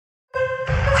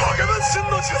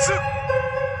Solo, solo,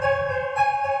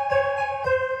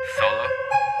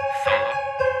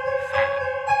 solo.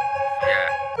 Yeah,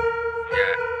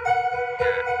 yeah,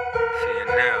 yeah. See you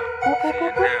now, see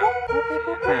you now, see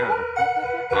you now.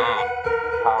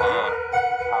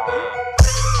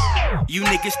 You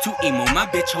niggas too emo, my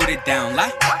bitch hold it down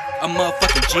like a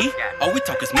motherfucking G. All we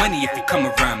talk is money if you come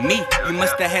around me. You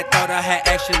musta had thought I had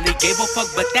actually gave a fuck,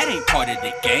 but that ain't part of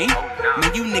the game.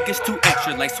 Man, you niggas too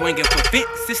extra, like swinging for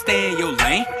fits to stay in your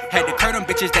lane. Had to curb them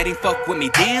bitches that ain't fuck with me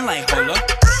then, like hold up.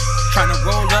 Tryna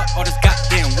roll up all this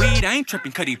goddamn weed, I ain't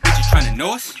tripping cause these bitches tryna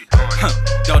know us.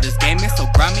 Though this game is so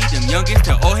grimy, them youngins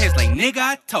to old heads like nigga,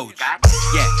 I told you.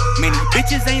 Yeah, many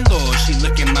bitches ain't loyal, she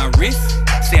look at my wrist,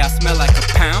 say I smell like a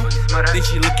pound. Then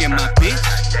she look at my bitch,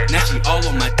 now she all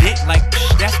on my dick like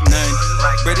psh, that's none.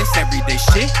 But it's everyday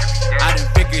shit, I done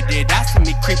figured it out, see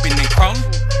me creeping and crawling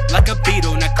like a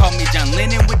beetle, now call me John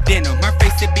Lennon with dinner. My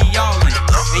face it be all in,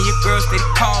 and your girls steady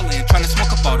calling, tryna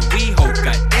smoke up all the weed hoes,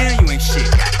 goddamn you ain't shit.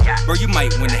 Bro, you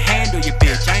might wanna handle your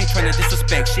bitch, I ain't tryna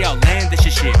disrespect, she outlandish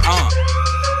and shit,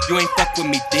 You ain't fuck with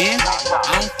me then,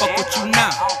 I don't fuck with you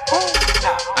now.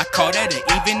 I call that an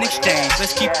even exchange,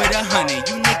 let's keep it 100.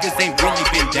 You niggas ain't really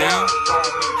been down,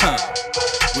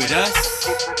 with us.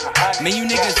 Man, you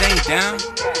niggas ain't down,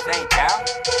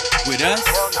 with us.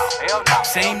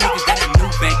 Same niggas that I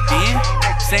knew back then,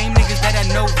 same niggas that I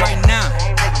know right now.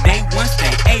 Day one,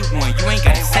 stay A1, you ain't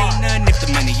gotta say nothing if the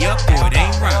money up or it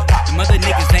ain't round. The mother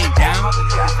niggas ain't down,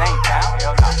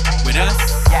 with us.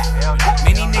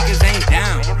 Many niggas ain't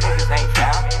down,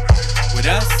 with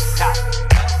us.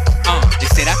 They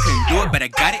said I couldn't do it, but I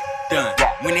got it done.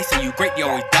 When they say you great, you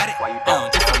always got it.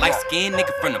 Just a light-skinned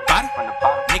nigga from the bottom.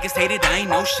 Niggas hate it, I ain't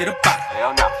know shit about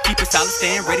it. Keep it solid,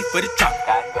 staying ready for the drop.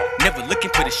 Never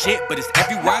looking for the shit, but it's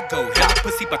everywhere I go. Hella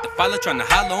pussy bout to follow, tryna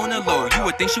holler on the low. You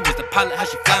would think she was the pilot, how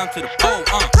she fly to the pole,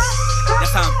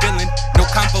 That's how I'm feeling. No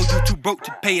combo, you too broke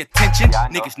to pay attention.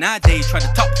 Niggas nowadays try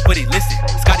to talk before they listen.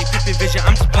 Scottie Pippen vision,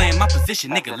 I'm just playing my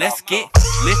position. Nigga, let's get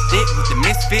lifted with the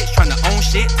misfits, tryna own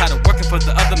shit. Tired of working for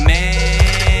the other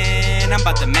man. I'm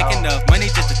about to make enough money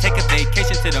just to take a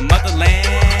vacation to the motherland.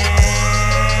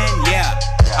 Yeah,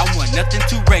 I want nothing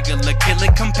too regular,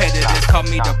 killing competitors. Call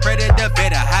me the predator,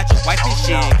 better hide your wife and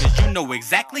shit, cause you know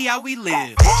exactly how we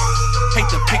live. Paint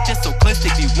the picture so clear,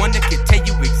 Stevie Wonder can tell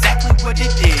you exactly what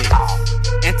it is.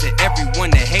 And to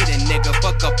everyone that hate a nigga,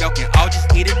 fuck up, y'all can all just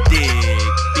eat a dick.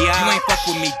 You ain't fuck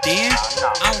with me then,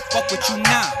 I don't fuck with you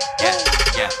now.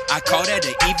 Yeah, I call that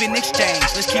an even exchange,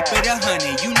 let's keep it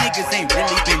 100. You niggas ain't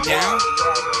really been down,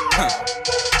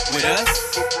 with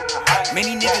us.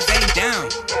 Many niggas ain't down,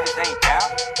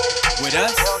 with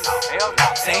us.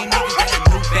 Same niggas that I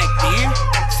knew back then,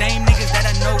 same niggas that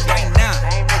I know right now.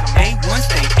 A1,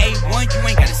 stay A1, you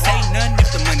ain't gotta say nothing if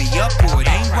the money up or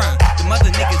it ain't round. The mother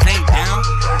niggas